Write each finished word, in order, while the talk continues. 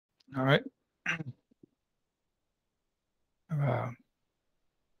All right. Uh,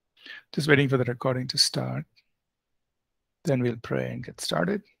 just waiting for the recording to start. Then we'll pray and get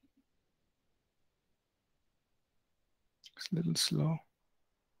started. It's a little slow.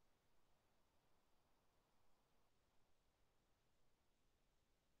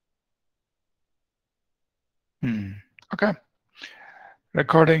 Okay.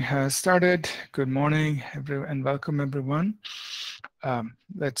 Recording has started. Good morning, and welcome everyone.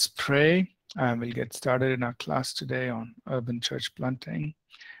 Let's pray. We'll get started in our class today on urban church planting.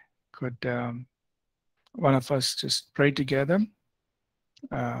 Could one of us just pray together?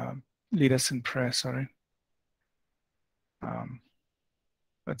 Lead us in prayer, sorry.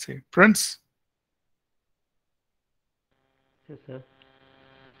 Let's see. Prince? Yes, sir.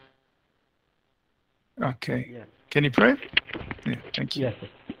 Okay. Yes. Can you pray? Yeah, thank you. Yes, sir.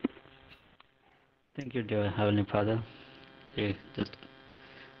 Thank you, dear Heavenly Father. We just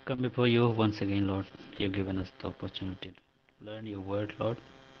come before you once again, Lord. You've given us the opportunity to learn your word, Lord.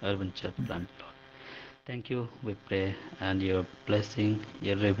 Urban church plant, Lord. Thank you, we pray, and your blessing,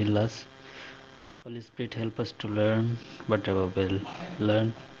 you reveal us. Holy Spirit, help us to learn whatever we'll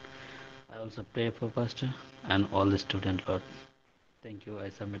learn. I also pray for Pastor and all the students, Lord. Thank you. I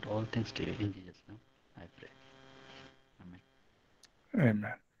submit all things to you in Jesus' name. I pray. Amen.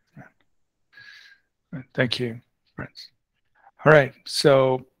 Amen. Thank you, Prince. All right.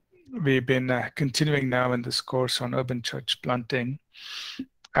 So we've been continuing now in this course on urban church planting,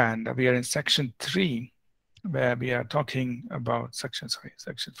 and we are in section 3, where we are talking about section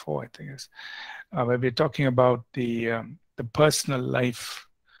 4, I think is, where we're talking about the personal life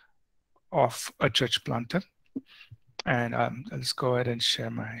of a church planter. And let's go ahead and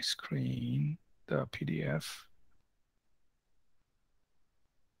share my screen, the PDF.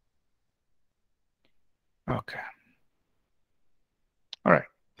 Okay. All right.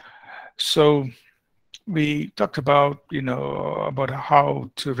 So we talked about, about how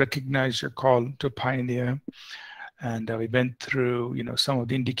to recognize your call to pioneer. And we went through, some of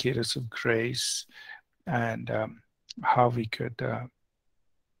the indicators of grace and how we could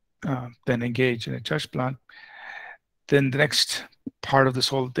then engage in a church plant. Then the next part of this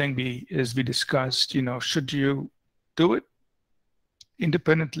whole thing we discussed, should you do it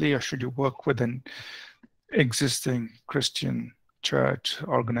independently or should you work with an existing Christian church,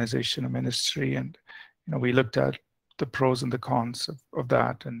 organization, or ministry? And we looked at the pros and the cons of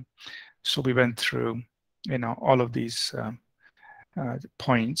that, and so we went through all of these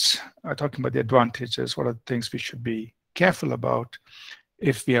points, talking about the advantages, what are the things we should be careful about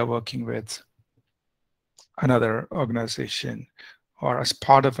if we are working with another organization or as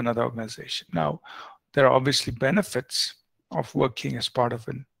part of another organization. Now, there are obviously benefits of working as part of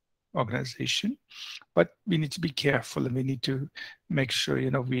an organization, but we need to be careful and we need to make sure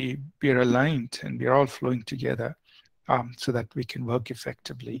we are aligned and we are all flowing together, so that we can work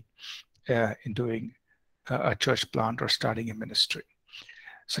effectively in doing a church plant or starting a ministry.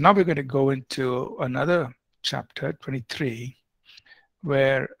 So now we're going to go into another chapter, 23,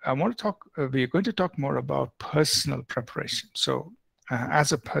 where I want to talk, we're going to talk more about personal preparation. So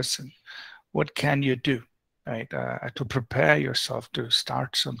as a person, what can you do, right, to prepare yourself to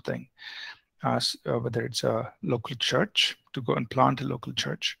start something, whether it's a local church, to go and plant a local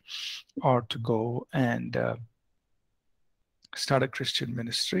church, or to go and start a Christian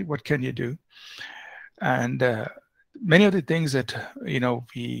ministry? What can you do? And many of the things that we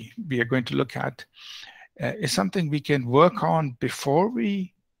are going to look at is something we can work on before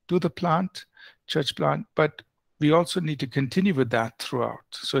we do the church plant, but we also need to continue with that throughout.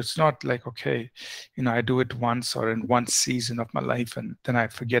 So it's not like, okay, I do it once or in one season of my life and then I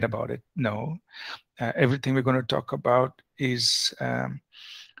forget about it. No, everything we're going to talk about is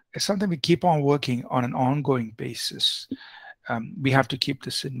something we keep on working on an ongoing basis. We have to keep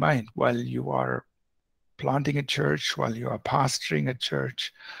this in mind while you are planting a church, while you are pastoring a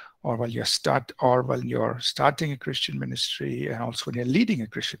church, or while you're starting a Christian ministry, and also when you're leading a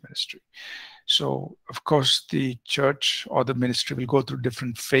Christian ministry. So, of course, the church or the ministry will go through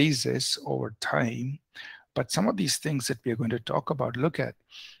different phases over time. But some of these things that we are going to look at,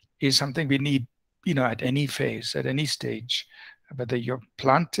 is something we need, at any phase, at any stage, whether you're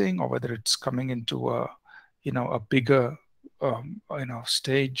planting or whether it's coming into a bigger,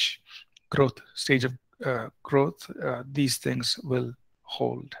 stage of growth. These things will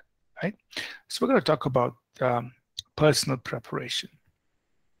hold, right? So we're going to talk about personal preparation.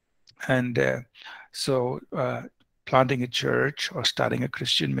 And so planting a church or starting a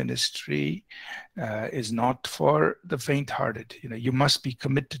Christian ministry is not for the faint-hearted. You must be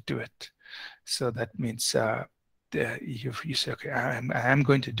committed to it. So that means you say, okay, I am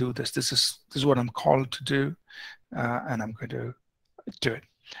going to do this. This is what I'm called to do, and I'm going to do it.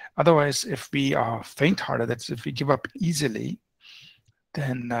 Otherwise, if we are faint-hearted, that's if we give up easily,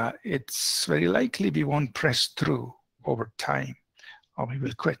 then it's very likely we won't press through over time, or we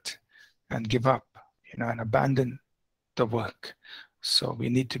will quit and give up, and abandon the work. So we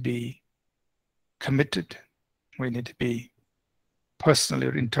need to be committed. We need to be personally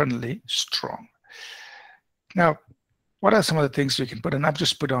or internally strong. Now, what are some of the things we can put? And I've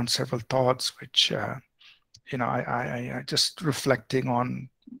just put on several thoughts, which, I just reflecting on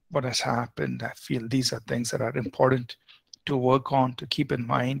what has happened. I feel these are things that are important to work on, to keep in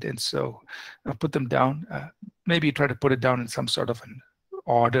mind. And so I'll put them down. Maybe try to put it down in some sort of an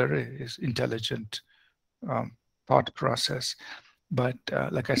order, is intelligent thought process. But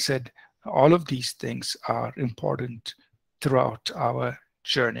like I said, all of these things are important throughout our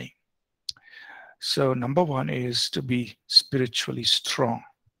journey. So number one is to be spiritually strong.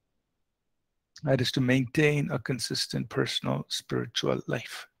 That is to maintain a consistent personal spiritual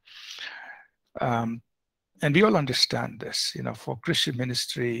life. And we all understand this, for Christian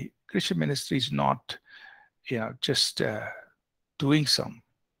ministry is not, just doing some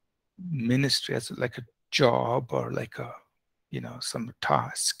ministry as like a job or like a, some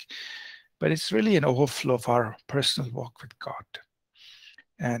task, but it's really an overflow of our personal walk with God.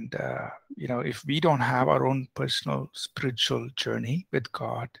 And, if we don't have our own personal spiritual journey with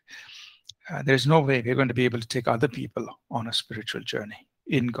God, there's no way we're going to be able to take other people on a spiritual journey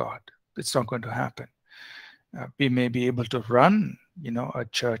in God. It's not going to happen. We may be able to run, a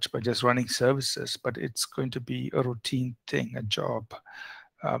church by just running services, but it's going to be a routine thing, a job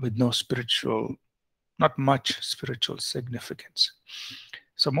with not much spiritual significance.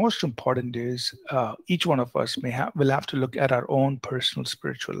 So most important is each one of us will have to look at our own personal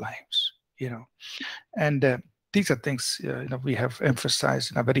spiritual lives, and these are things we have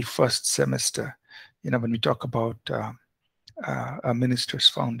emphasized in our very first semester. When we talk about a minister's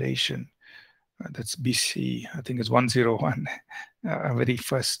foundation, that's BC, I think it's 101, our very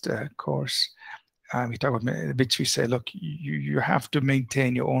first course. We talk about which we say, look, you have to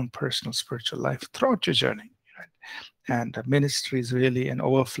maintain your own personal spiritual life throughout your journey. And ministry is really an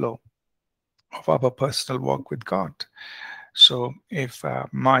overflow of our personal walk with God. So if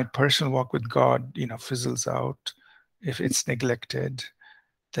my personal walk with God, fizzles out, if it's neglected,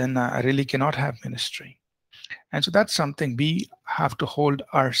 then I really cannot have ministry. And so that's something we have to hold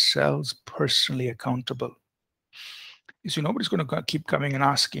ourselves personally accountable. You see, nobody's going to keep coming and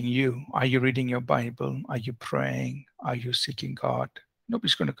asking you, are you reading your Bible? Are you praying? Are you seeking God?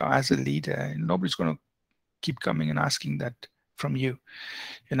 Nobody's going to come as a leader. Nobody's going to keep coming and asking that from you.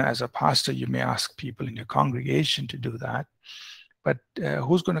 As a pastor, you may ask people in your congregation to do that, but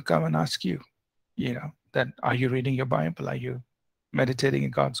who's going to come and ask you, that are you reading your Bible? Are you meditating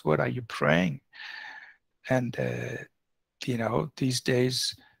in God's word? Are you praying? And, these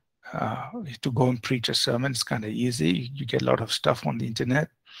days, to go and preach a sermon is kind of easy. You get a lot of stuff on the internet.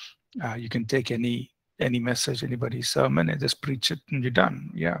 You can take any message, anybody's sermon, and just preach it, and you're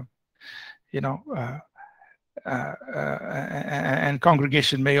done. Yeah, and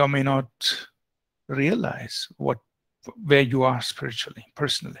congregation may or may not realize where you are spiritually,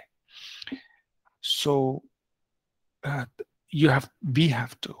 personally. So we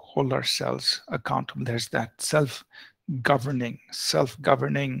have to hold ourselves accountable. There's that self-governing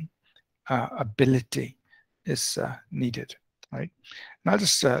ability is needed, right? Now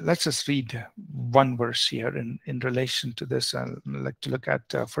let's just read one verse here in relation to this. I'd like to look at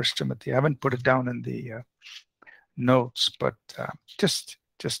 1 Timothy. I haven't put it down in the notes, but just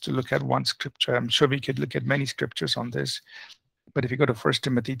to look at one scripture. I'm sure we could look at many scriptures on this, but if you go to 1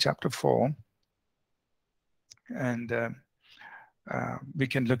 Timothy chapter 4, and we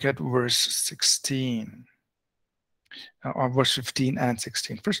can look at verse 16, or verse 15 and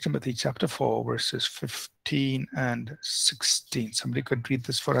 16. 1 Timothy chapter 4, verses 15 and 16. Somebody could read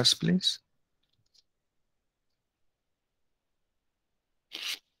this for us, please.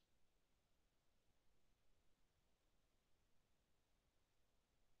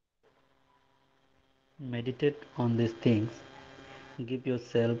 Meditate on these things, give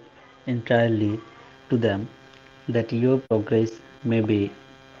yourself entirely to them, that your progress may be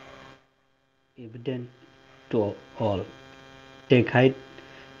evident to all. Take heed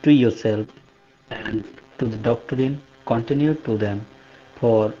to yourself and to the doctrine, continue to them,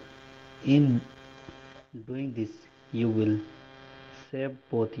 for in doing this you will save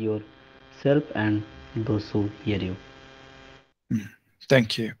both yourself and those who hear you.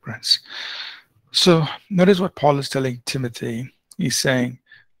 Thank you, Prince. So notice what Paul is telling Timothy. He's saying,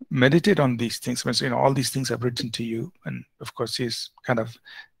 meditate on these things. When, all these things I've written to you, and of course he's kind of,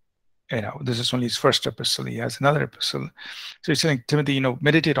 this is only his first epistle. He has another epistle. So he's saying, Timothy,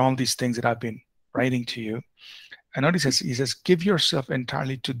 meditate on these things that I've been writing to you. And notice he says, give yourself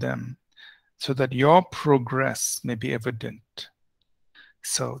entirely to them so that your progress may be evident.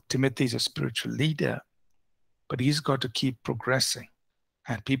 So Timothy is a spiritual leader, but he's got to keep progressing.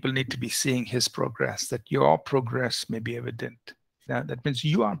 And people need to be seeing his progress, that your progress may be evident. Now, that means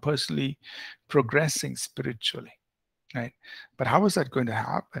you are personally progressing spiritually, right? But how is that going to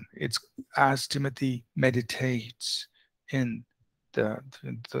happen? It's as Timothy meditates in the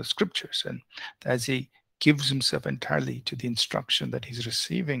scriptures, and as he gives himself entirely to the instruction that he's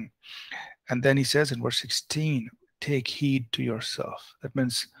receiving. And then he says in verse 16, take heed to yourself. That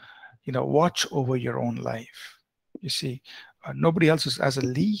means, watch over your own life. You see, nobody else is, as a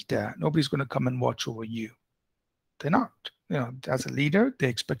leader, nobody's going to come and watch over you. They're not. As a leader, they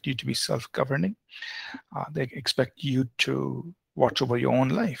expect you to be self-governing. They expect you to watch over your own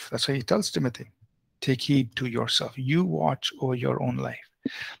life. That's why he tells Timothy, take heed to yourself. You watch over your own life.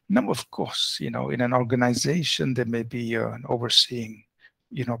 Now, of course, in an organization, there may be an overseeing,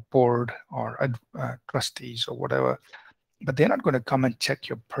 board or trustees or whatever, but they're not going to come and check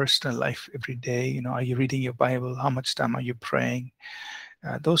your personal life every day. Are you reading your Bible? How much time are you praying?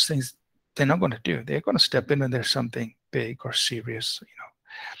 Those things, they're not going to do. They're going to step in when there's something big or serious,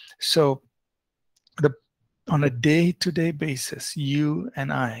 So on a day-to-day basis, you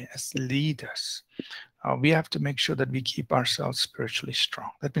and I, as leaders, we have to make sure that we keep ourselves spiritually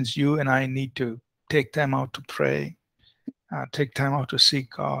strong. That means you and I need to take time out to pray, take time out to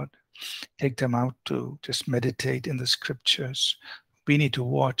seek God, take time out to just meditate in the scriptures. We need to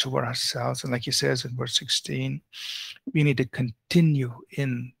watch over ourselves. And like he says in verse 16, we need to continue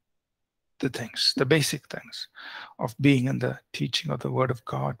in the things, the basic things of being in the teaching of the word of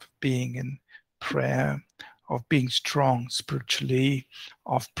God, being in prayer, of being strong spiritually,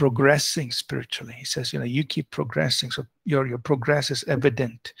 of progressing spiritually. He says, you keep progressing. So your progress is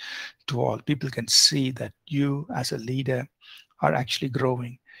evident to all. People can see that you as a leader are actually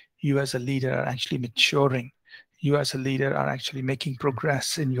growing. You as a leader are actually maturing. You as a leader are actually making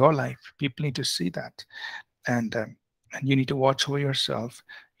progress in your life. People need to see that. And you need to watch over yourself.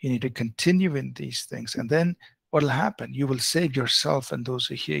 You need to continue in these things. And then what will happen? You will save yourself and those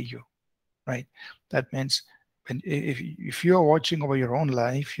who hear you, right? That means if you are watching over your own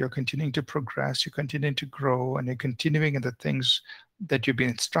life, you're continuing to progress, you're continuing to grow, and you're continuing in the things that you've been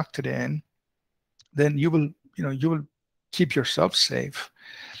instructed in, then you will keep yourself safe,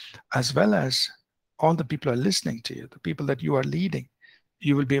 as well as all the people who are listening to you, the people that you are leading,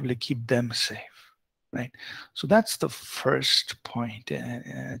 you will be able to keep them safe. Right. So that's the first point.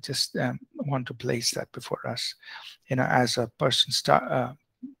 Just want to place that before us. As a person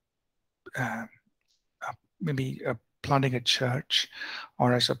maybe planting a church,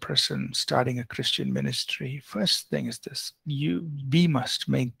 or as a person starting a Christian ministry, first thing is this: we must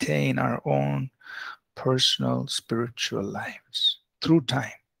maintain our own personal spiritual lives through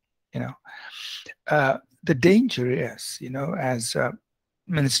time. The danger is, as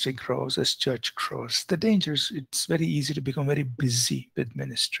ministry grows, as church grows, the danger is it's very easy to become very busy with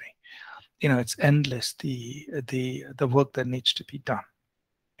ministry. It's endless, the work that needs to be done.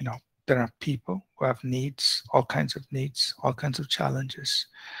 There are people who have needs, all kinds of needs, all kinds of challenges.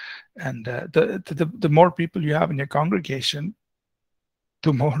 And the more people you have in your congregation,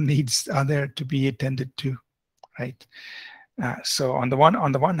 the more needs are there to be attended to, right? So on the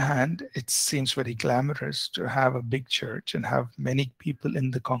one hand, it seems very glamorous to have a big church and have many people in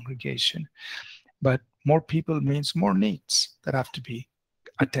the congregation, but more people means more needs that have to be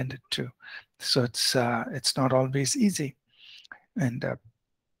attended to. So it's not always easy. And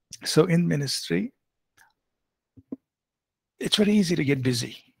so in ministry, it's very easy to get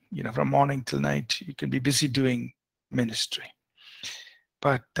busy. From morning till night, you can be busy doing ministry.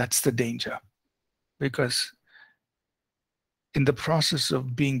 But that's the danger, because in the process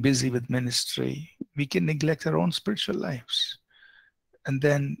of being busy with ministry, we can neglect our own spiritual lives. And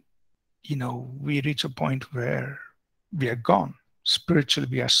then, we reach a point where we are gone. Spiritually,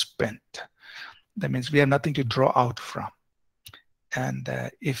 we are spent. That means we have nothing to draw out from. And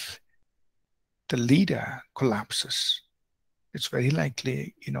if the leader collapses, it's very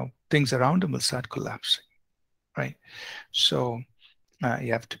likely, things around him will start collapsing, right? So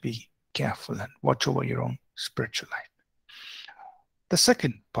you have to be careful and watch over your own spiritual life. The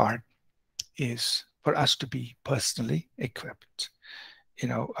second part is for us to be personally equipped.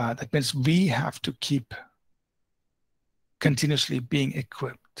 That means we have to keep continuously being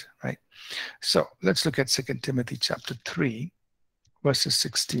equipped, right? So let's look at 2 Timothy chapter 3, verses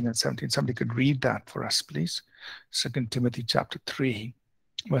 16 and 17. Somebody could read that for us, please. 2 Timothy chapter 3,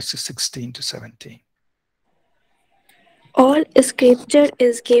 verses 16 to 17. All scripture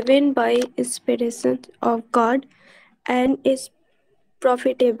is given by inspiration of God and is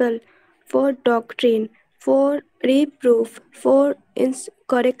profitable for doctrine, for reproof, for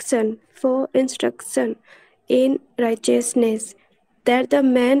correction, for instruction in righteousness, that the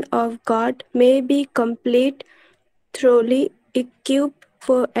man of God may be complete, thoroughly equipped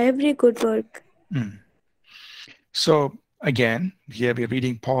for every good work. So again, here we're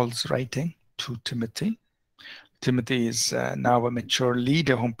reading Paul's writing to Timothy. Timothy is now a mature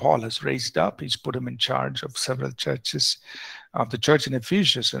leader whom Paul has raised up. He's put him in charge of several churches, of the church in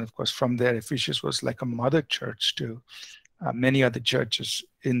Ephesus. And of course, from there, Ephesus was like a mother church to many other churches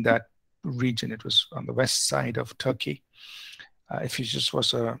in that region. It was on the west side of Turkey. Ephesus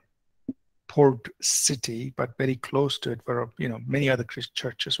was a port city, but very close to it were many other Christian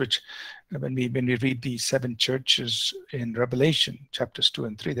churches. Which, when we read the 7 churches in Revelation chapters 2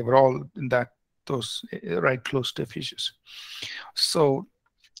 and 3, they were all in those right close to Ephesus. So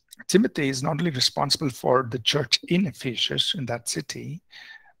Timothy is not only responsible for the church in Ephesus, in that city.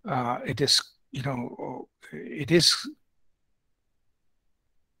 It is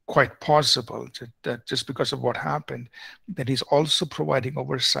quite possible that just because of what happened, that he's also providing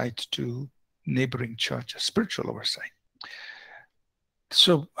oversight to neighboring churches, spiritual oversight.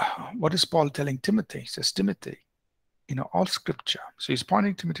 So what is Paul telling Timothy? He says, Timothy, all scripture. So he's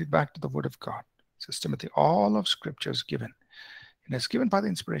pointing Timothy back to the word of God. He says, Timothy, all of scripture is given. And it's given by the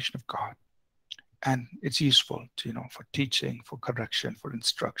inspiration of God. And it's useful to, for teaching, for correction, for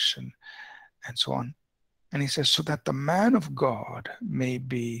instruction, and so on. And he says, so that the man of God may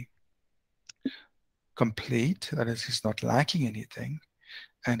be complete, that is, he's not lacking anything,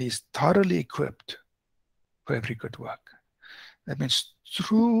 and he's thoroughly equipped for every good work. That means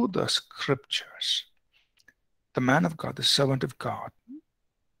through the scriptures, the man of God, the servant of God,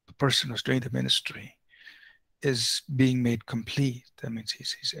 the person who's doing the ministry, is being made complete. That means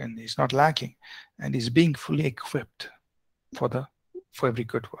he's not lacking, and he's being fully equipped for every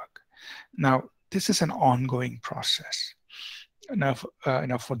good work. Now, this is an ongoing process. Now,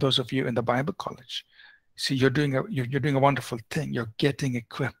 for those of you in the Bible College, see, you're doing a wonderful thing. You're getting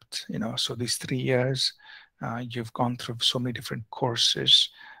equipped. So these 3 years, you've gone through so many different courses,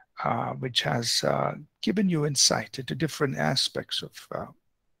 which has given you insight into different aspects of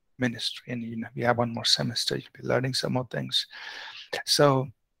ministry. And we have one more semester. You'll be learning some more things. So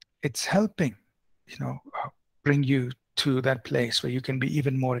it's helping, bring you to that place where you can be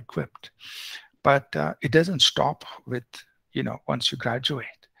even more equipped. But it doesn't stop with, once you graduate.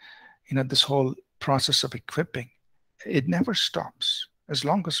 This whole process of equipping, it never stops. As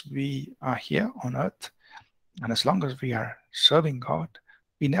long as we are here on earth, and as long as we are serving God,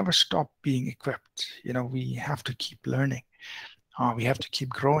 we never stop being equipped. We have to keep learning. We have to keep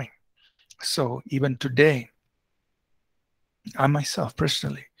growing. So even today, I myself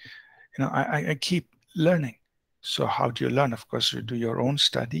personally, I keep learning. So how do you learn? Of course, you do your own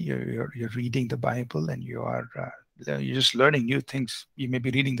study. You're reading the Bible, and you're just learning new things. You may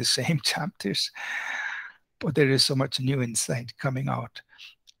be reading the same chapters, but there is so much new insight coming out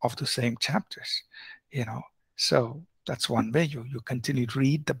of the same chapters. So that's one way. You continue to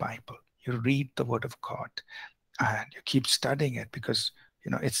read the Bible. You read the Word of God, and you keep studying it, because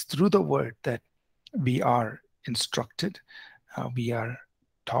it's through the Word that we are instructed, we are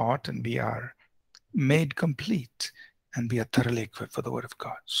taught, and we are made complete, and we are thoroughly equipped for the Word of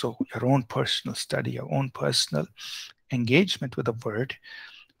God. So your own personal study, your own personal engagement with the Word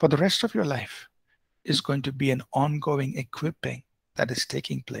for the rest of your life is going to be an ongoing equipping that is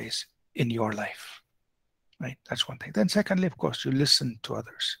taking place in your life. Right? That's one thing. Then secondly, of course, you listen to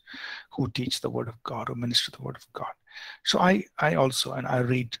others who teach the Word of God, who minister the Word of God. So I also, and I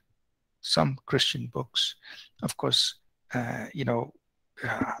read some Christian books. Of course,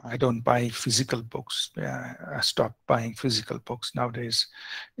 I don't buy physical books. I stopped buying physical books nowadays.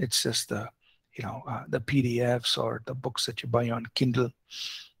 It's just the PDFs or the books that you buy on Kindle.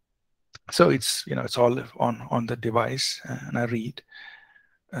 So it's all on the device, and I read.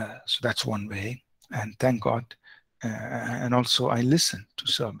 So that's one way, and thank God. And also I listen to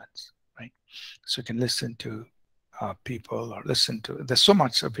sermons, right? So you can listen to people, or listen to. There's so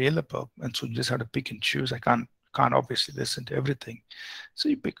much available, and so you just have to pick and choose. I can't obviously listen to everything. So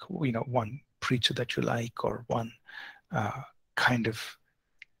you pick, one preacher that you like, or one kind of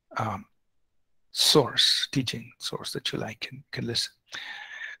teaching source that you like, and can listen.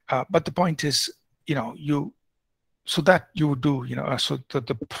 But the point is, so that you do, so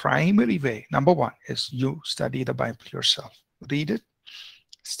the primary way, number one, is you study the Bible yourself. Read it,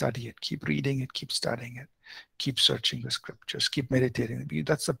 Study it, keep reading it, keep studying it, keep searching the scriptures, keep meditating.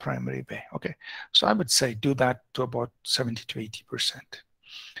 That's the primary way. Okay, so I would say do that to about 70 to 80%.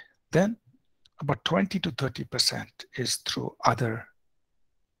 Then about 20 to 30% is through other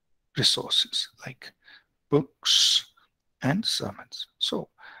resources like books and sermons. So,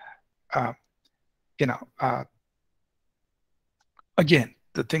 again,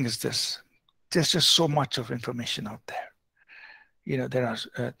 the thing is this: there's just so much of information out there. There are,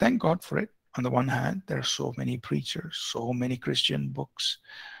 thank God for it. On the one hand, there are so many preachers, so many Christian books.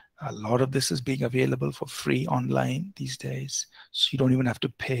 A lot of this is being available for free online these days. So you don't even have to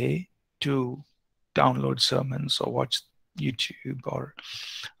pay to download sermons or watch YouTube or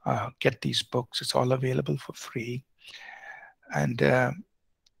get these books. It's all available for free. And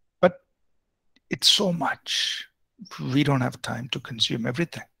but it's so much. We don't have time to consume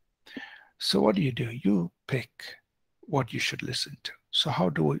everything. So what do? You pick what you should listen to. So how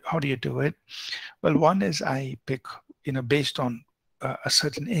do you do it? Well, one is I pick, based on a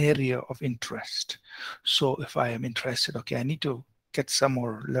certain area of interest. So if I am interested, okay, I need to get some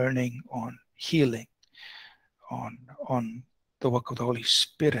more learning on healing, on the work of the Holy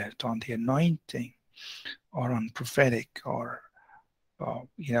Spirit, on the anointing, or on prophetic, or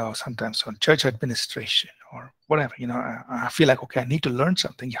sometimes on church administration or whatever. I feel like, okay, I need to learn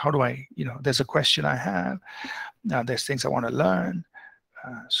something. How do I, there's a question I have. There's things I want to learn.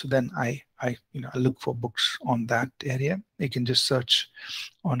 So then I look for books on that area. You can just search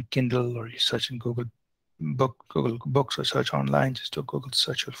on Kindle, or you search in Google Books, or search online. Just do a Google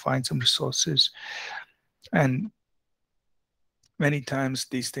search, you'll find some resources. And many times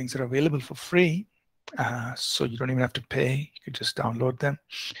these things are available for free. So you don't even have to pay. You can just download them,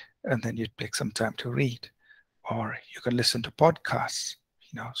 and then you take some time to read, or you can listen to podcasts,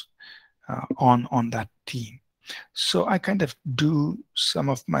 on that theme. So I kind of do some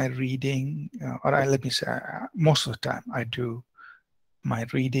of my reading, let me say, most of the time I do my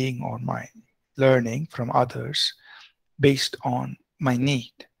reading or my learning from others based on my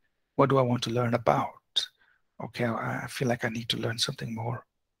need. What do I want to learn about? Okay, I feel like I need to learn something more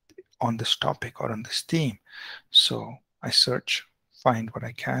on this topic or on this theme. So I search, find what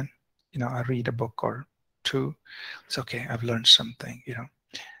I can. I read a book or two. It's okay, I've learned something,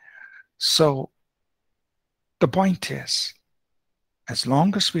 So the point is, as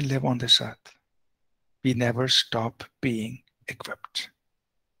long as we live on this earth, we never stop being equipped,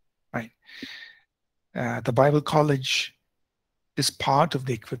 right? The Bible College is part of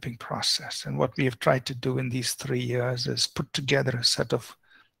the equipping process. And what we have tried to do in these 3 years is put together a set of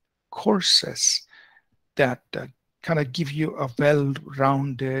courses that kind of give you a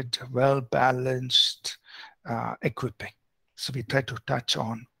well-rounded, well-balanced equipping. So we try to touch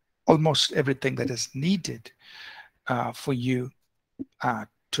on almost everything that is needed for you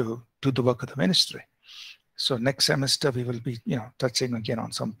to do the work of the ministry. So next semester we will be, touching again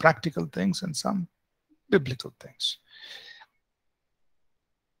on some practical things and some biblical things.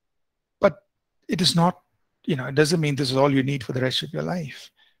 But it is not, it doesn't mean this is all you need for the rest of your life.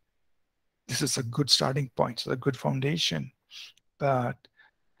 This is a good starting point, so a good foundation. But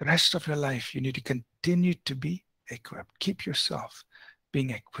the rest of your life, you need to continue to be equipped. Keep yourself being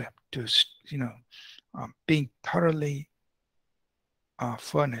equipped to, being thoroughly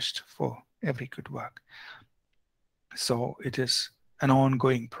furnished for every good work. So it is an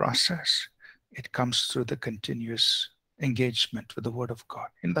ongoing process. It comes through the continuous engagement with the Word of God.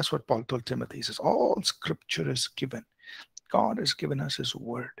 And that's what Paul told Timothy. He says, all scripture is given. God has given us his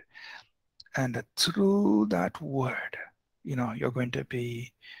word. And through that word, you're going to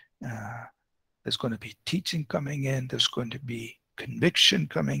be, there's going to be teaching coming in. There's going to be conviction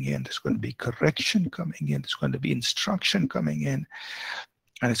coming in. There's going to be correction coming in. There's going to be instruction coming in.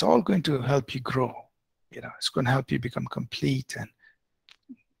 And it's all going to help you grow. It's going to help you become complete and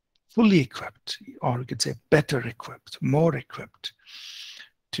fully equipped, or we could say better equipped, more equipped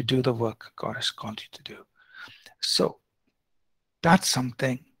to do the work God has called you to do. So that's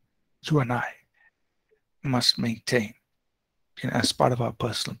something you and I must maintain as part of our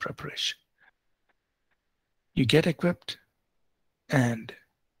personal preparation. You get equipped and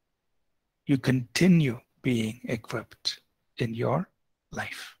you continue being equipped in your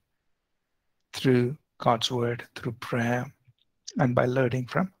life through God's word, through prayer, and by learning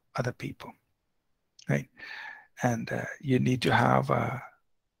from other people, right? And you need to have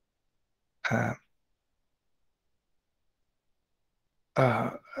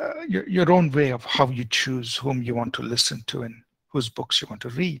your own way of how you choose whom you want to listen to and whose books you want to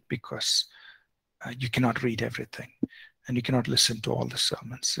read, because you cannot read everything. and you cannot listen to all the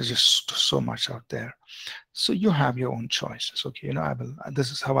sermons. There's just so much out there. So you have your own choices. Okay,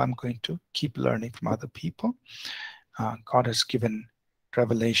 this is how I'm going to keep learning from other people. God has given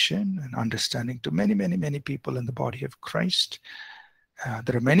revelation and understanding to many, many, many people in the body of Christ.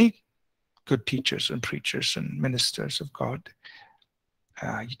 There are many good teachers and preachers and ministers of God.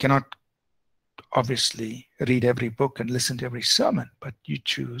 You cannot obviously read every book and listen to every sermon, but you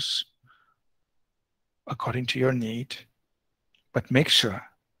choose according to your need. But make sure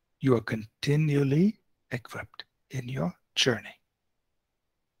you are continually equipped in your journey.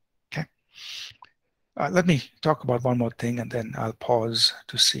 Okay. Let me talk about one more thing, and then I'll pause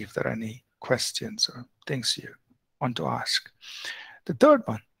to see if there are any questions or things you want to ask. The third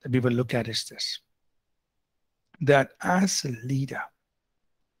one that we will look at is this: that as a leader,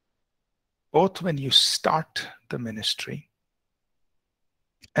 both when you start the ministry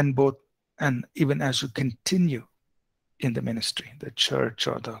and even as you continue in the ministry, the church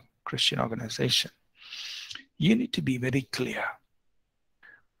or the Christian organization, you need to be very clear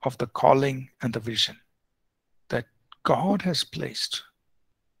of the calling and the vision that God has placed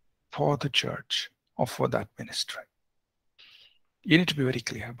for the church or for that ministry. You need to be very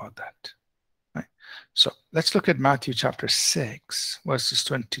clear about that. Right? So let's look at Matthew chapter 6, verses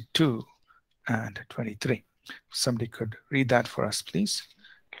 22 and 23. Somebody could read that for us, please.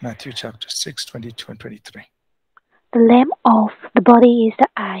 Matthew chapter 6, 22 and 23. The lamp of the body is the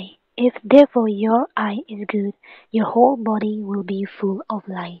eye. If therefore your eye is good, your whole body will be full of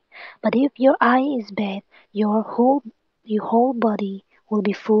light. But if your eye is bad, your whole body will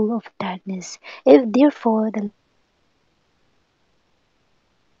be full of darkness. If therefore the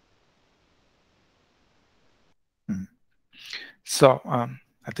So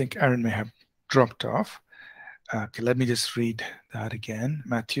I think Aaron may have dropped off. Okay, let me just read that again.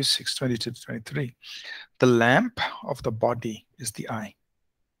 Matthew 6, 22 to 23. The lamp of the body is the eye.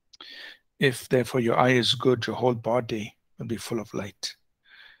 If therefore your eye is good, your whole body will be full of light.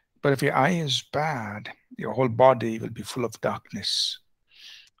 But if your eye is bad, your whole body will be full of darkness.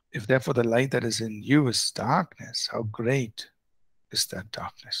 If therefore the light that is in you is darkness, how great is that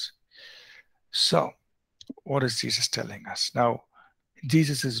darkness? So, what is Jesus telling us? Now,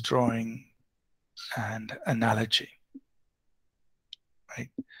 Jesus is drawing an analogy, right?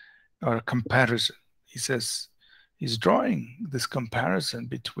 Or a comparison. He says he's drawing this comparison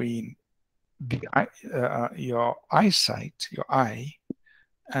between your eyesight, your eye,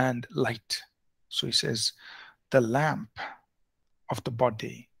 and light. So he says the lamp of the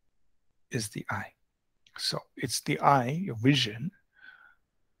body is the eye. So it's the eye, your vision,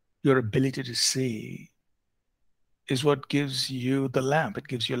 your ability to see is what gives you the lamp. It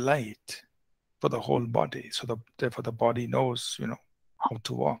gives you light for the whole body. So therefore the body knows, how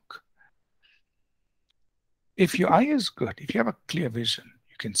to walk. If your eye is good, if you have a clear vision,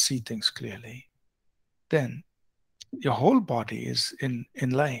 you can see things clearly, then your whole body is in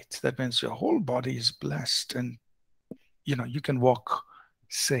light. That means your whole body is blessed, and you can walk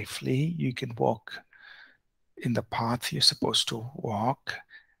safely. You can walk in the path you're supposed to walk,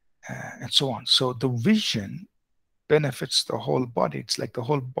 and so on. So the vision benefits the whole body. It's like the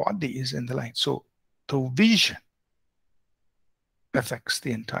whole body is in the light. So the vision affects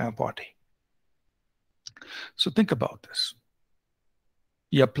the entire body. So think about this.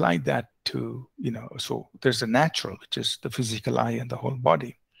 You apply that to, so there's a natural, which is the physical eye and the whole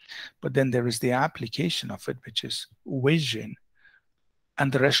body. But then there is the application of it, which is vision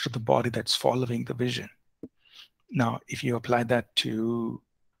and the rest of the body that's following the vision. Now, if you apply that to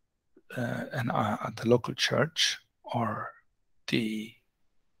the local church or the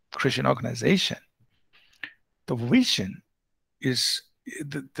Christian organization, the vision is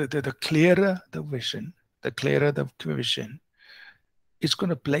the clearer the vision, the clearer the vision, it's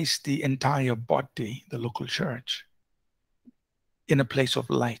going to place the entire body, the local church, in a place of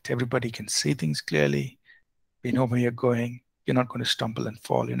light. Everybody can see things clearly. You know where you're going. You're not going to stumble and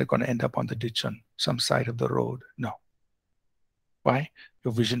fall. You're not going to end up on the ditch on some side of the road. No. Why?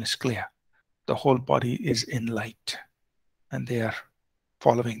 Your vision is clear. The whole body is in light, and they are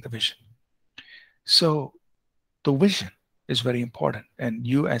following the vision. So the vision is very important. And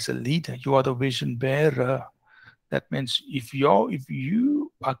you as a leader, you are the vision bearer. That means if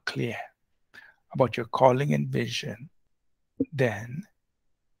you are clear about your calling and vision, then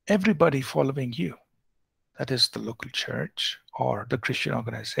everybody following you, that is the local church or the Christian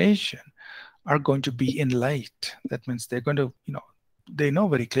organization, are going to be in light. That means they're going to, they know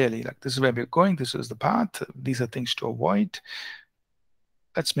very clearly, like, this is where we're going, this is the path, these are things to avoid.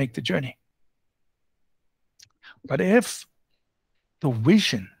 Let's make the journey. But if the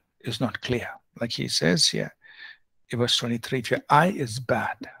vision is not clear, like he says here, verse 23, if your eye is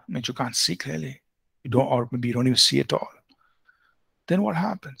bad, means you can't see clearly, or maybe you don't even see at all, then what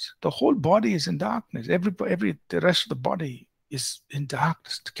happens? The whole body is in darkness. The rest of the body is in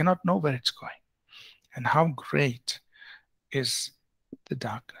darkness. It cannot know where it's going. And how great is the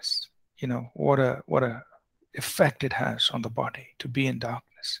darkness? What a effect it has on the body to be in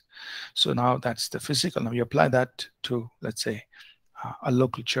darkness. So now that's the physical. Now you apply that to, let's say, a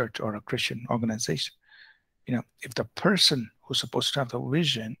local church or a Christian organization. If the person who's supposed to have the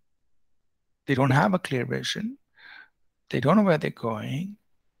vision, they don't have a clear vision, they don't know where they're going,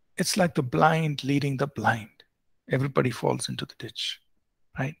 it's like the blind leading the blind. Everybody falls into the ditch,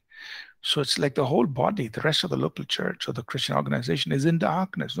 right? So it's like the whole body, the rest of the local church or the Christian organization is in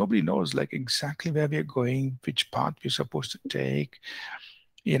darkness. Nobody knows like exactly where we're going, which path we're supposed to take,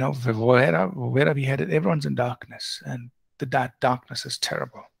 where are we headed? Everyone's in darkness, and that darkness is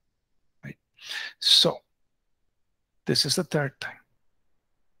terrible, right? So this is the third thing.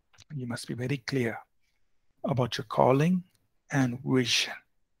 You must be very clear about your calling and vision.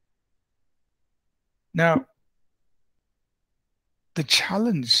 Now, the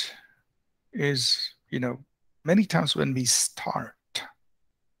challenge is, many times when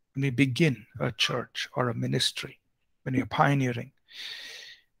we begin a church or a ministry, when you're pioneering,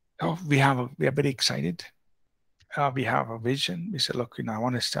 we are very excited. We have a vision. We say, look, I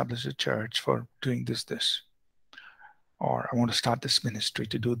want to establish a church for doing this. Or I want to start this ministry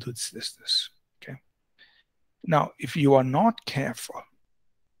to do this. Okay. Now, if you are not careful,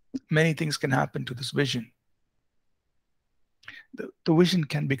 many things can happen to this vision. The vision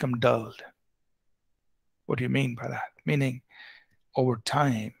can become dulled. What do you mean by that? Meaning, over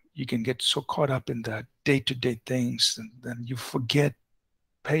time, you can get so caught up in the day-to-day things, and then you forget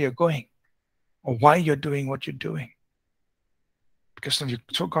where you're going or why you're doing what you're doing. Because you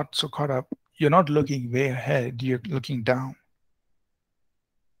got so caught up, you're not looking way ahead, you're looking down.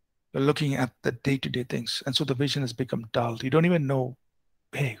 You're looking at the day-to-day things. And so the vision has become dull. You don't even know,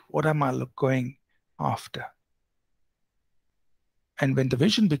 hey, what am I going after? And when the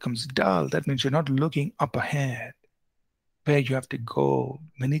vision becomes dull, that means you're not looking up ahead, where you have to go.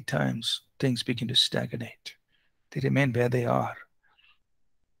 Many times things begin to stagnate. They remain where they are.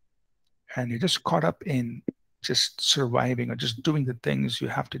 And you're just caught up in just surviving or just doing the things you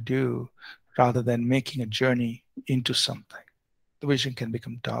have to do rather than making a journey into something. The vision can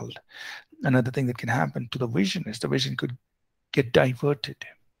become dulled. Another thing that can happen to the vision is the vision could get diverted.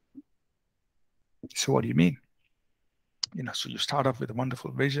 So what do you mean? So you start off with a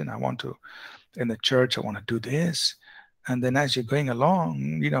wonderful vision. In the church, I want to do this. And then as you're going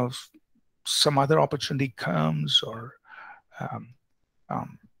along, some other opportunity comes, or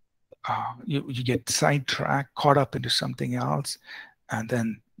you get sidetracked, caught up into something else, and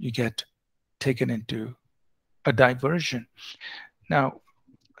then you get taken into a diversion. Now,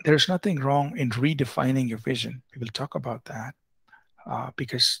 there's nothing wrong in redefining your vision. We will talk about that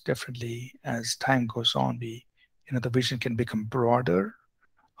because definitely as time goes on, the vision can become broader.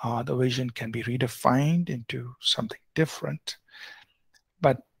 The vision can be redefined into something different.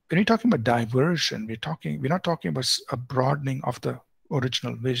 But when you're talking about diversion, we're not talking about a broadening of the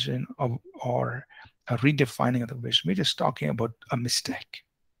original vision or a redefining of the vision. We're just talking about a mistake.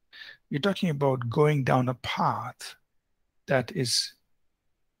 We're talking about going down a path that is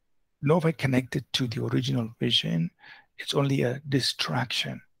nowhere connected to the original vision. It's only a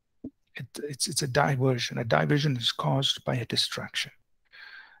distraction. It's a diversion. A diversion is caused by a distraction.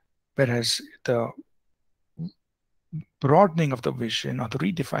 Whereas the broadening of the vision or the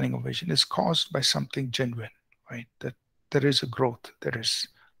redefining of vision is caused by something genuine, right? That there is a growth, there is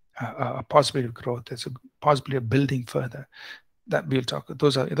a possibility of growth, there's a possibility of building further. That we'll talk.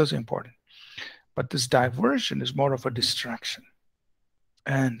 Those are important. But this diversion is more of a distraction,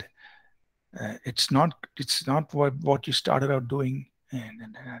 and it's not what you started out doing,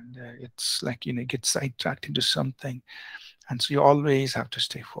 and it's like you get sidetracked into something, and so you always have to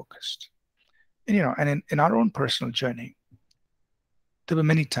stay focused. And in our own personal journey, there were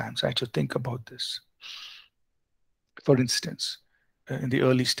many times I had to think about this. For instance, in the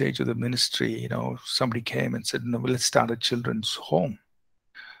early stage of the ministry, somebody came and said, "No, let's start a children's home."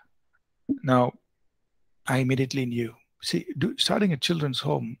 Now, I immediately knew. See, starting a children's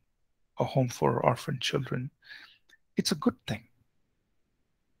home, a home for orphan children, it's a good thing,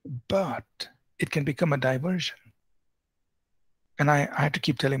 but it can become a diversion. And I had to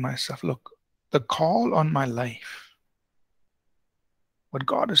keep telling myself, look, the call on my life, what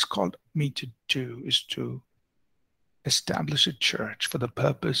God has called me to do is to establish a church for the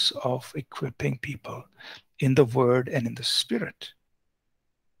purpose of equipping people in the Word and in the Spirit.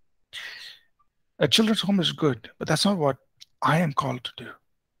 A children's home is good, but that's not what I am called to do.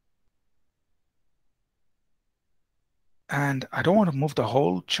 And I don't want to move the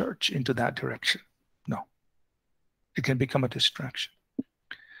whole church into that direction. No, it can become a distraction.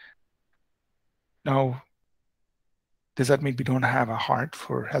 Now, does that mean we don't have a heart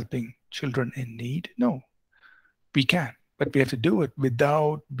for helping children in need? No, we can, but we have to do it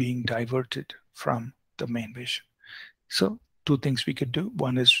without being diverted from the main vision. So 2 things we could do.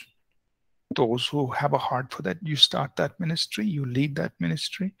 One is those who have a heart for that, you start that ministry, you lead that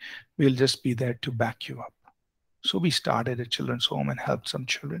ministry. We'll just be there to back you up. So we started a children's home and helped some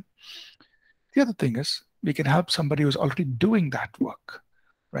children. The other thing is we can help somebody who's already doing that work,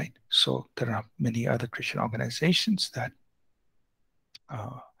 right? So there are many other Christian organizations that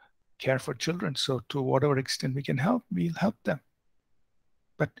care for children. So to whatever extent we can help, we'll help them.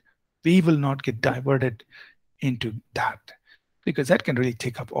 But we will not get diverted into that, because that can really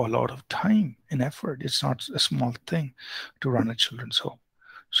take up a lot of time and effort. It's not a small thing to run a children's home.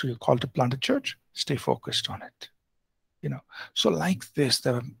 So you're called to plant a church, stay focused on it. So like this,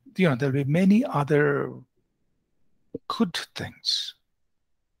 there'll be many other good things.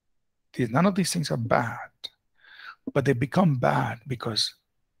 None of these things are bad, but they become bad because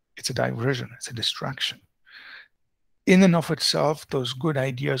it's a diversion, it's a distraction. In and of itself, those good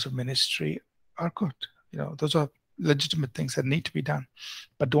ideas of ministry are good. Those are legitimate things that need to be done,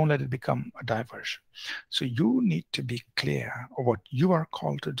 but don't let it become a diversion. So you need to be clear of what you are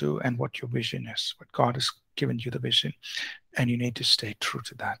called to do and what your vision is, what God has given you the vision, and you need to stay true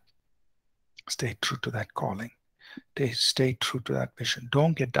to that. Stay true to that calling. Stay true to that vision.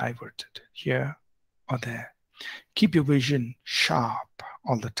 Don't get diverted here or there. Keep your vision sharp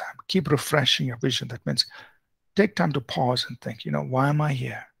all the time. Keep refreshing your vision. That means take time to pause and think, why am I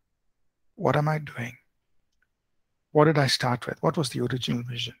here? What am I doing? What did I start with? What was the original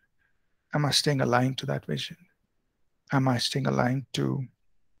vision? Am I staying aligned to that vision? Am I staying aligned to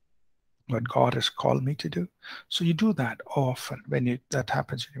what God has called me to do? So you do that often. That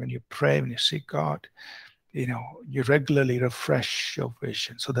happens when you pray, when you seek God, you regularly refresh your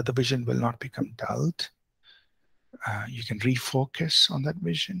vision so that the vision will not become dulled. You can refocus on that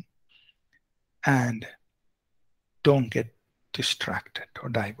vision and don't get distracted or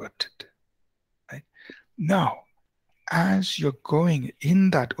diverted. Right? Now, as you're going in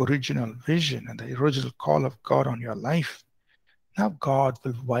that original vision and the original call of God on your life, now God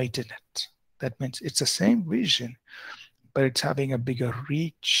will widen it. That means it's the same vision, but it's having a bigger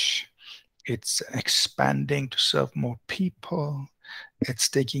reach. It's expanding to serve more people. It's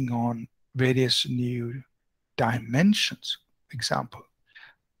taking on various new dimensions. Example,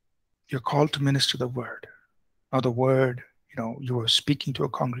 you're called to minister the word. Now the word, you are speaking to a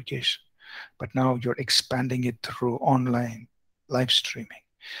congregation, but now you're expanding it through online live streaming.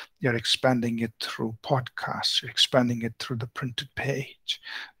 You're expanding it through podcasts. You're expanding it through the printed page.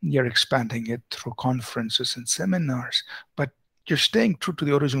 You're expanding it through conferences and seminars. But you're staying true to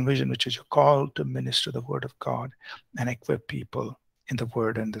the original vision, which is you're called to minister the word of God and equip people in the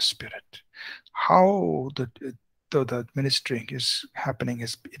word and the spirit. How the ministering is happening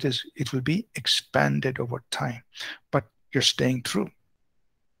is it will be expanded over time, but you're staying true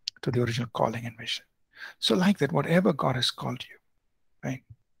to the original calling and vision. So like that, whatever God has called you, right?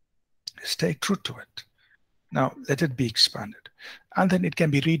 Stay true to it. Now let it be expanded. And then it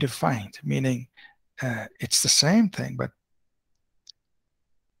can be redefined, meaning it's the same thing, but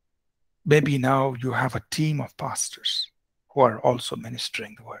maybe now you have a team of pastors who are also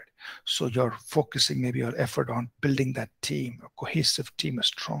ministering the word. So you're focusing maybe your effort on building that team, a cohesive team, a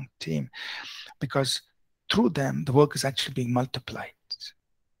strong team, because through them, the work is actually being multiplied.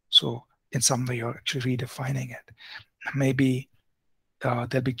 So in some way, you're actually redefining it. Maybe there'll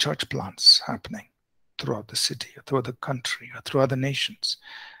be church plants happening throughout the city, or throughout the country, or throughout the nations.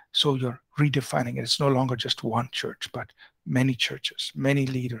 So you're redefining it. It's no longer just one church, but many churches, many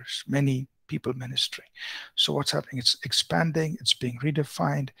leaders, many people ministering. So what's happening? It's expanding, it's being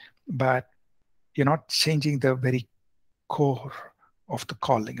redefined, but you're not changing the very core of the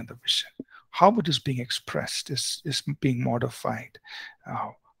calling and the vision. How it is being expressed is being modified.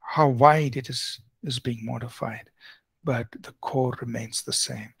 How wide it is being modified, but the core remains the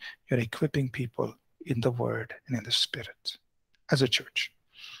same. You're equipping people in the word and in the spirit as a church.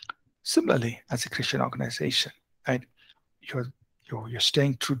 Similarly, as a Christian organization, right? You're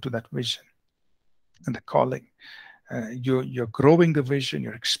staying true to that vision and the calling. You're growing the vision,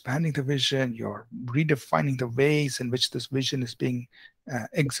 you're expanding the vision, you're redefining the ways in which this vision is being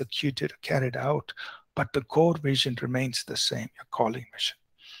executed or carried out, but the core vision remains the same, your calling vision.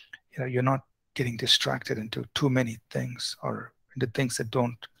 You're not getting distracted into too many things or into things that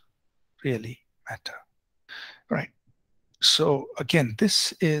don't really matter. Right. So again,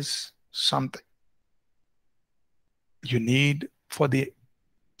 this is something you need for the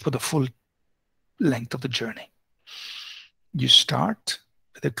full length of the journey. You start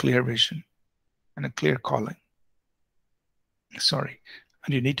with a clear vision and a clear calling. And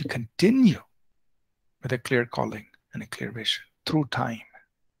you need to continue with a clear calling and a clear vision through time.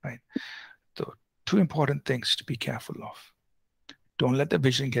 Right. So two important things to be careful of. Don't let the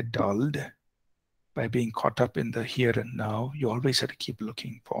vision get dulled by being caught up in the here and now. You always have to keep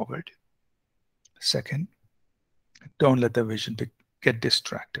looking forward. Second, don't let the vision get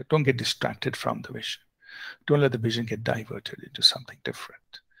distracted. Don't get distracted from the vision. Don't let the vision get diverted into something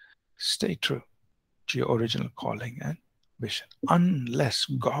different. Stay true to your original calling and vision, unless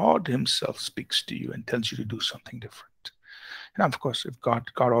God himself speaks to you and tells you to do something different. And of course, if God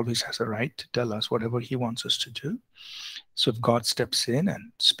always has a right to tell us whatever he wants us to do. So if God steps in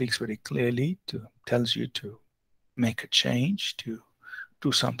and speaks very clearly, tells you to make a change, to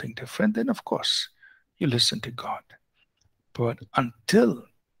do something different, then of course you listen to God. But until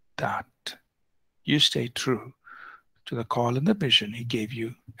that, you stay true to the call and the vision he gave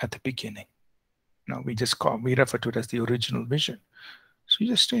you at the beginning. Now we refer to it as the original vision. So you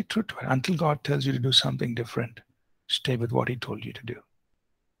just stay true to it until God tells you to do something different. Stay with what he told you to do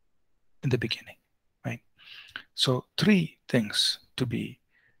in the beginning, right? So three things to be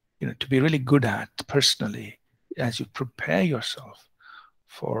really good at personally as you prepare yourself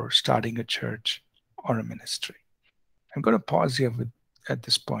for starting a church or a ministry. I'm going to pause here at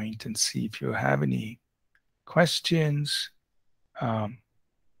this point and see if you have any questions and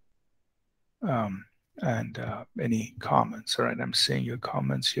any comments. All right, I'm seeing your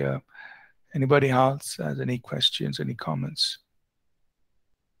comments here. Anybody else has any questions, any comments?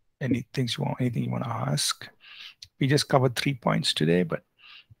 Anything you want to ask? We just covered 3 points today, but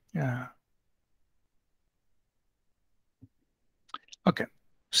okay.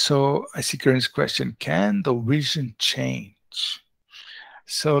 So I see Kiran's question, can the vision change?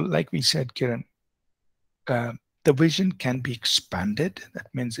 So like we said, Kiran, the vision can be expanded. That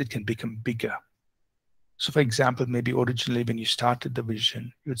means it can become bigger. So for example, maybe originally when you started the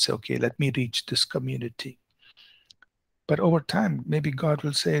vision, you would say, okay, let me reach this community. But over time, maybe God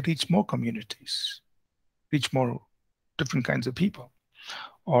will say, reach more communities, reach more different kinds of people.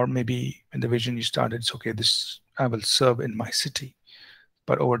 Or maybe in the vision you started, it's okay, I will serve in my city.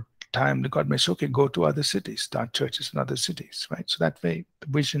 But over time, God may say, okay, go to other cities, start churches in other cities, right? So that way, the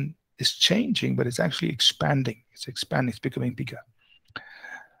vision is changing, but it's actually expanding. It's expanding, it's becoming bigger.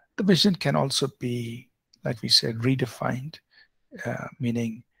 The vision can also be, like we said, redefined,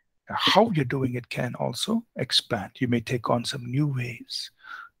 meaning how you're doing it can also expand. You may take on some new ways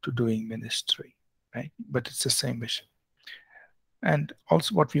to doing ministry, right? But it's the same vision. And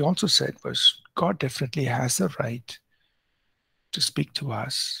also what we also said was God definitely has the right to speak to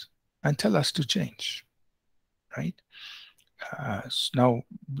us and tell us to change, right? Now,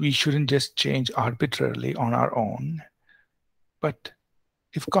 we shouldn't just change arbitrarily on our own, but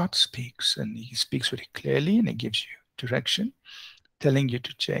if God speaks and he speaks very clearly and he gives you direction, telling you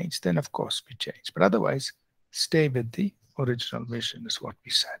to change, then of course we change. But otherwise, stay with the original vision is what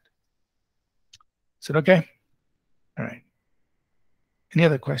we said. Is it okay? All right. Any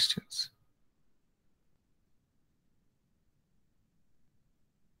other questions?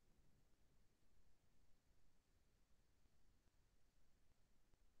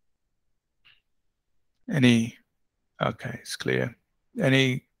 Okay, it's clear.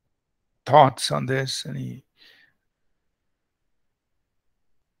 Any thoughts on this?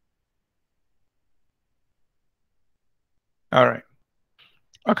 All right.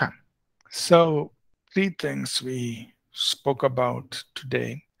 Okay. So 3 things we spoke about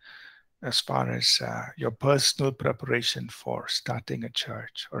today as far as your personal preparation for starting a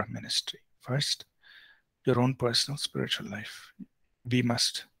church or a ministry. First, your own personal spiritual life. We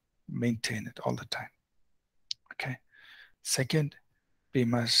must maintain it all the time. Okay. Second, we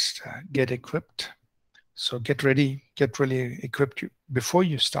must get equipped. So get really equipped before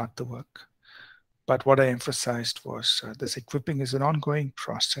you start the work. But what I emphasized was this equipping is an ongoing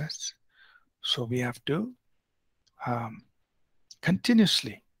process. So we have to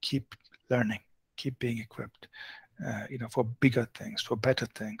continuously keep learning, keep being equipped, for bigger things, for better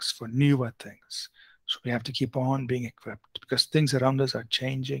things, for newer things. So we have to keep on being equipped because things around us are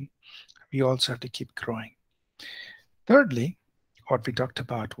changing. We also have to keep growing. Thirdly, what we talked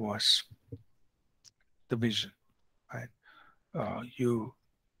about was the vision, right? You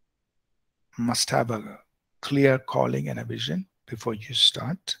must have a clear calling and a vision before you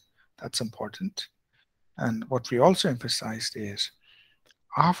start. That's important. And what we also emphasized is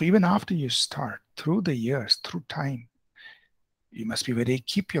even after you start, through the years, through time, you must be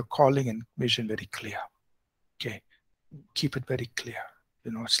keep your calling and vision very clear. Okay, keep it very clear.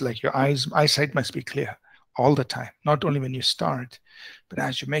 It's like your eyesight must be clear all the time, not only when you start, but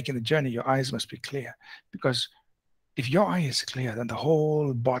as you're making the journey, your eyes must be clear. Because if your eye is clear, then the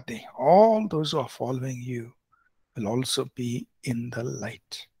whole body, all those who are following you, will also be in the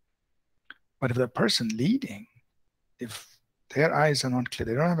light. But if the person leading, if their eyes are not clear,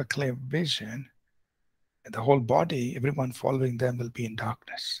 they don't have a clear vision, and the whole body, everyone following them will be in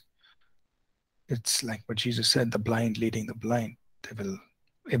darkness. It's like what Jesus said, the blind leading the blind.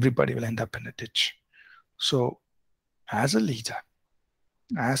 Everybody will end up in a ditch. So as a leader,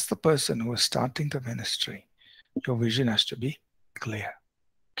 as the person who is starting the ministry, your vision has to be clear.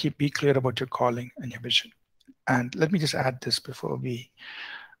 Be clear about your calling and your vision. And let me just add this before we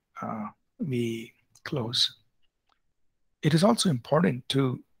close. It is also important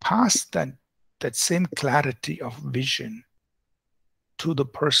to pass that same clarity of vision to the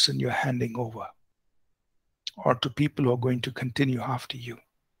person you're handing over, or to people who are going to continue after you.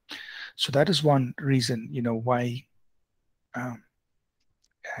 So that is one reason, why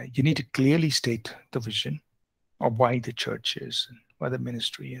you need to clearly state the vision of why the church is and why the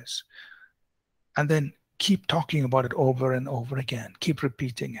ministry is. And then keep talking about it over and over again. Keep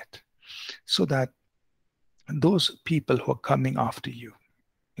repeating it, so that those people who are coming after you,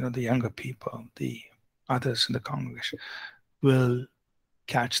 the younger people, the others in the congregation, will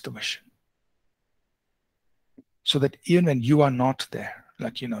catch the vision. So that even when you are not there,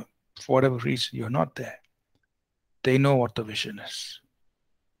 like, for whatever reason you're not there, they know what the vision is.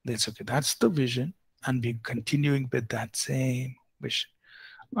 That's okay. That's the vision, and we're continuing with that same vision.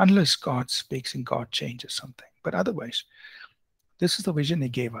 Unless God speaks and God changes something. But otherwise, this is the vision He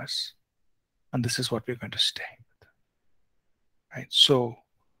gave us, and this is what we're going to stay with. Right? So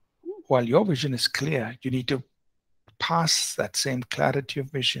while your vision is clear, you need to pass that same clarity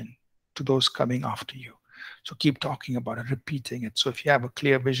of vision to those coming after you. So keep talking about it, repeating it. So if you have a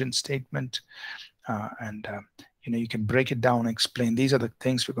clear vision statement, you can break it down and explain, these are the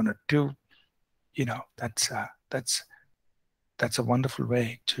things we're going to do. That's a wonderful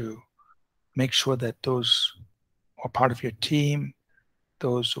way to make sure that those who are part of your team,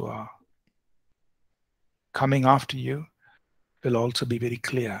 those who are coming after you, will also be very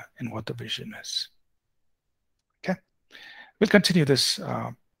clear in what the vision is. Okay, we'll continue this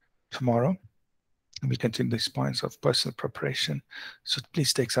tomorrow. And we'll continue these points of personal preparation. So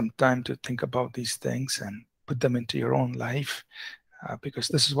please take some time to think about these things and put them into your own life, because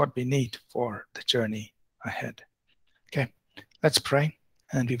this is what we need for the journey ahead. Okay, let's pray,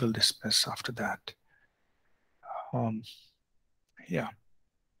 and we will dismiss after that. Yeah.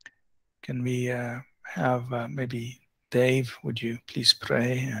 Can we have maybe Dave, would you please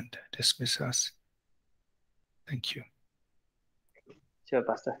pray and dismiss us? Thank you. Sure,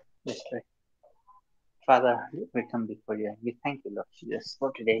 Pastor. Let's pray. Father, we come before you and we thank you, Lord Jesus,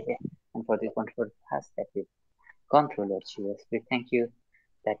 for today and for this wonderful task that we've gone through, Lord Jesus. We thank you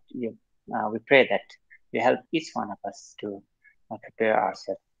that we pray that you help each one of us to prepare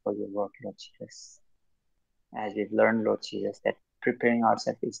ourselves for your work, Lord Jesus. As we've learned, Lord Jesus, that preparing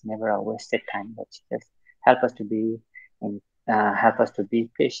ourselves is never a wasted time, Lord Jesus. Help us to be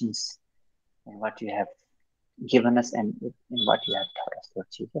patient in what you have given us and in what you have taught us, Lord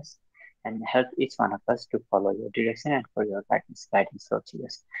Jesus. And help each one of us to follow your direction and for your guidance, Lord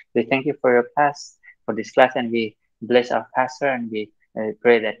Jesus. We thank you for your class, for this class, and we bless our pastor, and we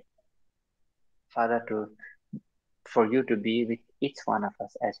pray that, Father, for you to be with each one of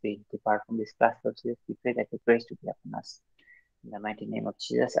us as we depart from this class, Lord Jesus. We pray that your grace to be upon us. In the mighty name of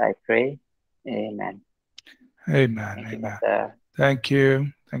Jesus, I pray. Amen. Amen. Amen. Thank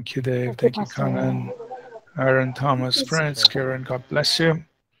you. Thank you, Dave. Thank you, Kanan, Aaron, Thomas, Prince, Karen. God bless you.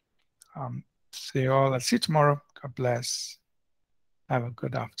 See you all. I'll see you tomorrow. God bless. Have a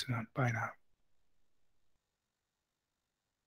good afternoon. Bye now.